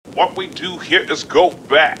What we do here is go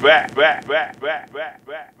back.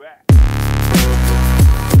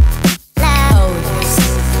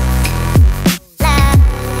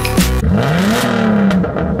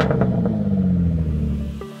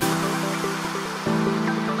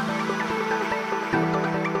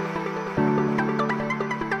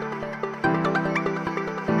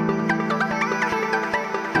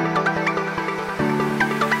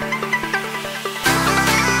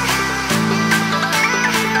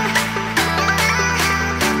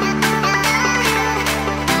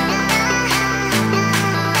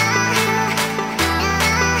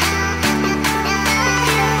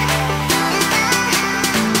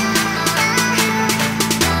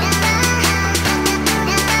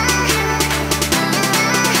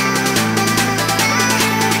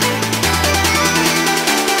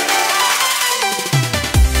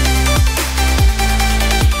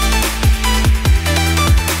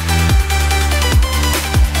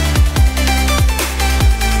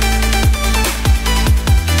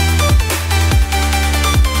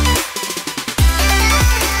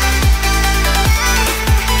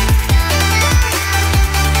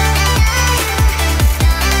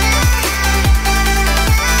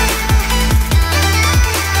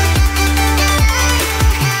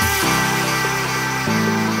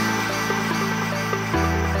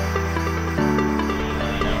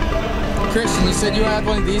 Christian, you said you had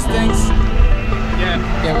one of these things? Yeah.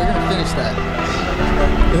 Yeah, we're gonna finish that.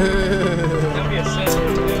 That'll be a set.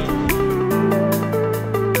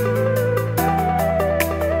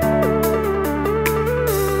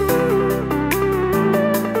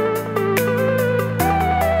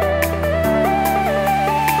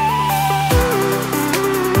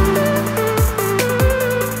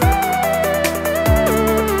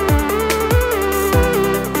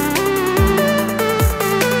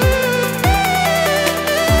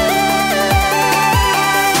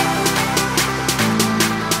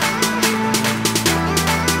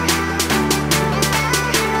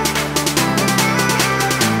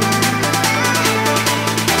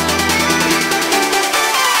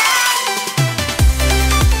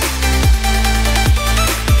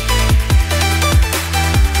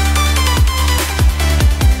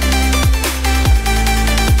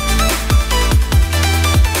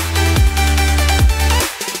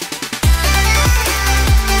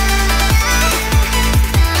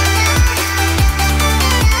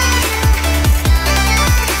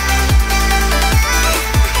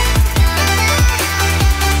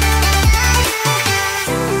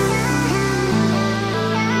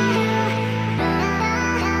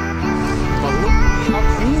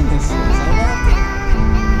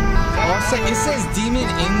 It says demon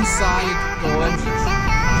inside the lenses.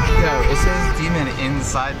 Yo, it says demon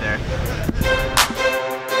inside there.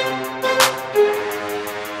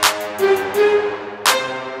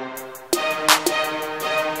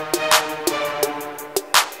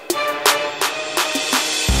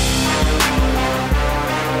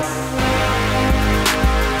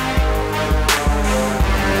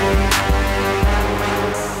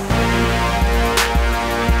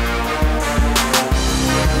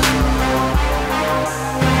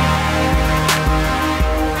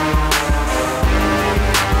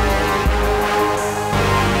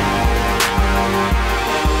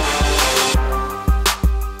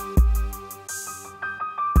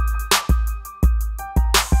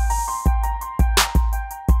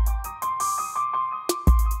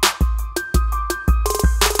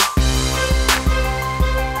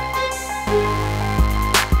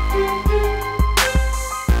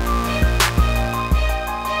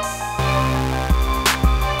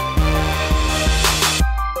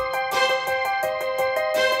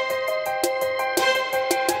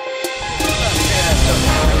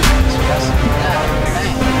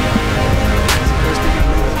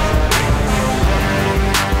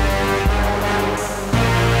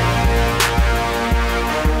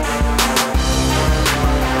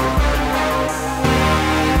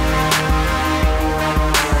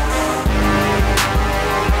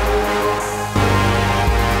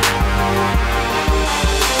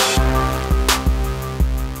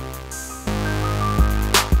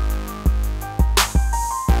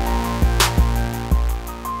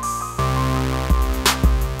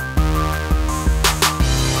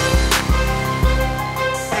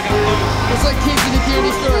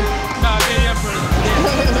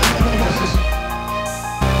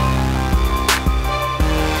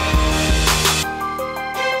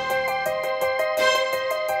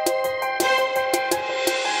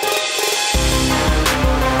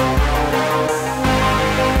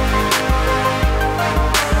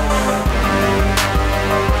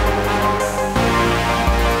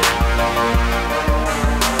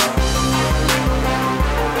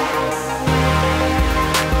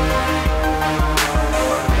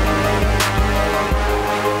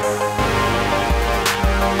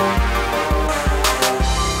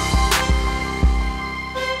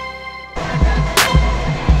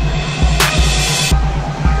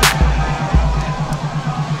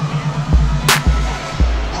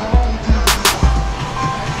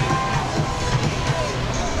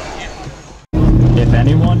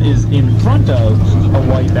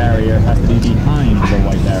 white barrier has to be behind the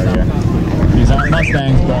white barrier. These aren't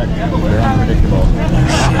Mustangs, but they're unpredictable.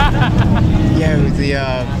 Yeah, with the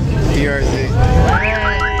BRZ.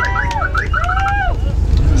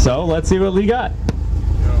 So let's see what Lee got.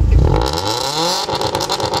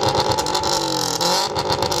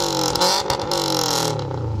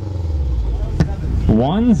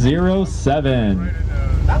 $107.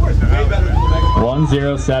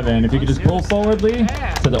 107. If you could just pull forward, Lee,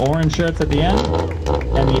 to the orange shirts at the end.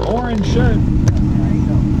 And the orange shirt.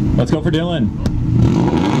 Let's go for Dylan.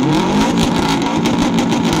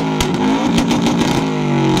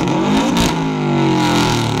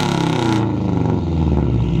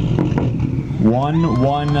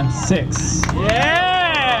 $116.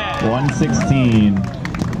 Yeah! 116.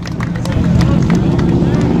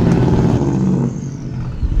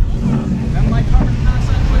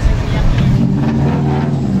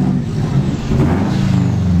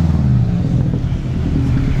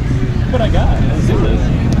 What I got? Let's do this.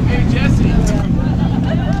 Hey, Jesse.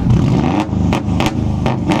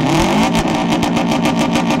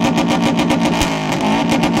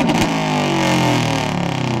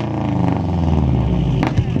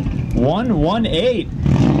 $118.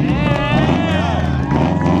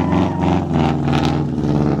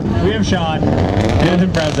 We have Sean and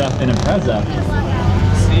Impreza.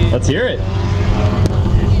 Let's hear it.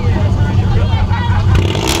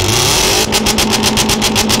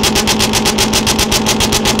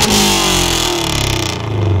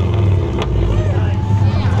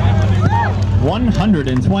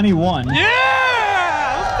 $121. Yeah!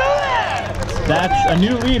 Let's do that! That's a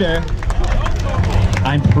new leader.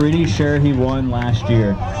 I'm pretty sure he won last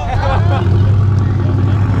year. What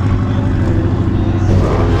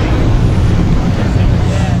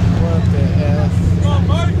the F?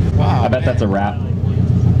 Wow. I bet that's a wrap.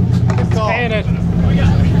 Paying it.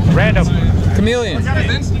 Random. Chameleon. Got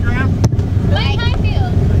his Instagram. Mike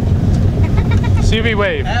Highfield. Subie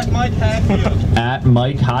wave. At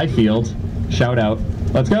Mike Highfield. Shout out.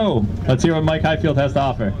 Let's go. Let's hear what Mike Highfield has to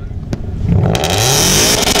offer.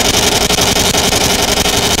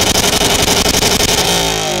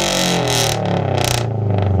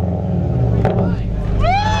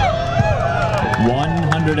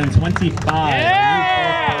 $125. Yeah!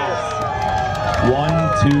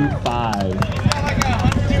 125.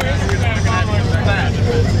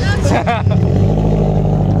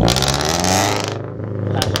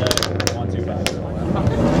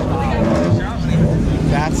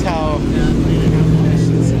 That's how.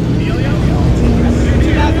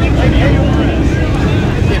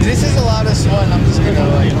 If this is the loudest one, I'm just gonna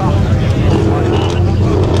like.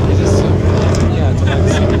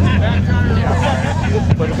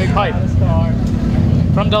 Put a big pipe.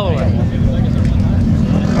 From Delaware.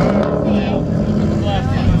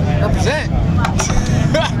 Represent.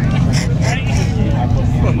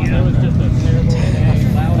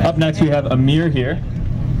 Up next we have Amir here.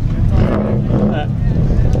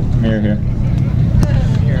 Amir here.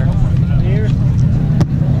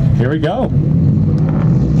 Here we go.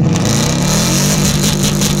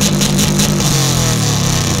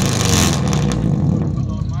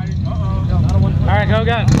 All right, go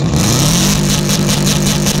again.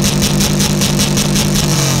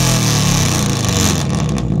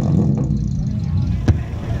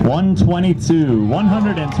 $122.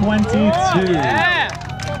 122. Yeah!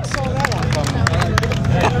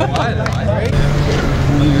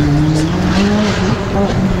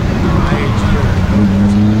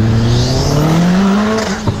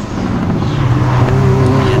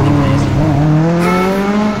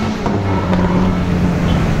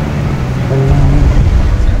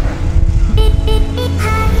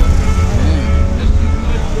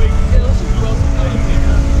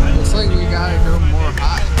 Looks like we gotta go more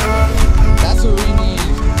high. That's what we need.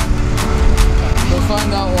 We'll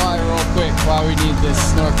find out why real quick, why we need this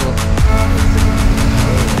snorkel.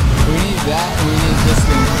 We need that and we need this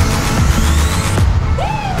thing.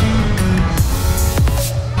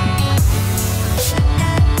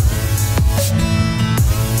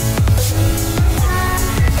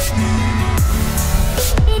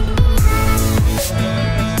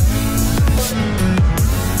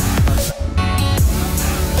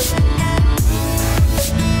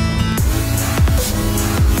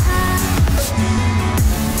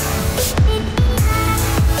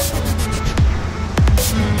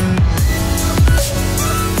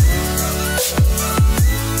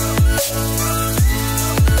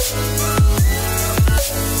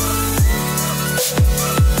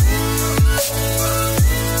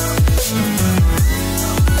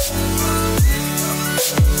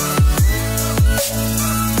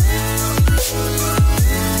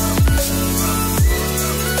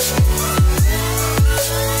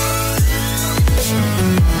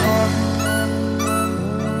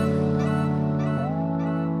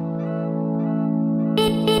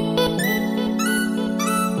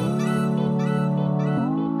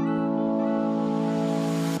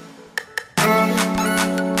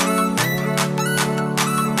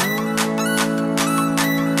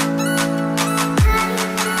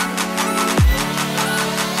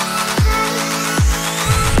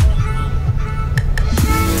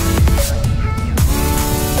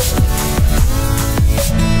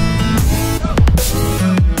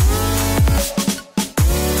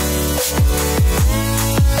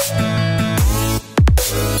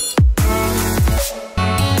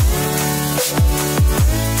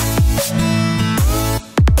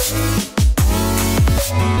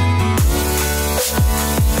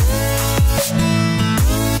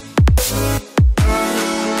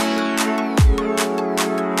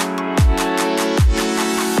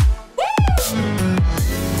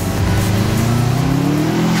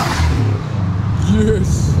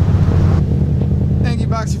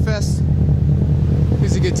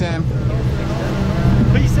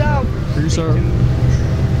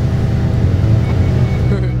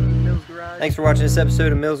 Thanks for watching this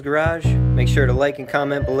episode of Mils Garage. Make sure to like and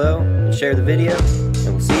comment below and share the video,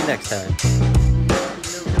 and we'll see you next time.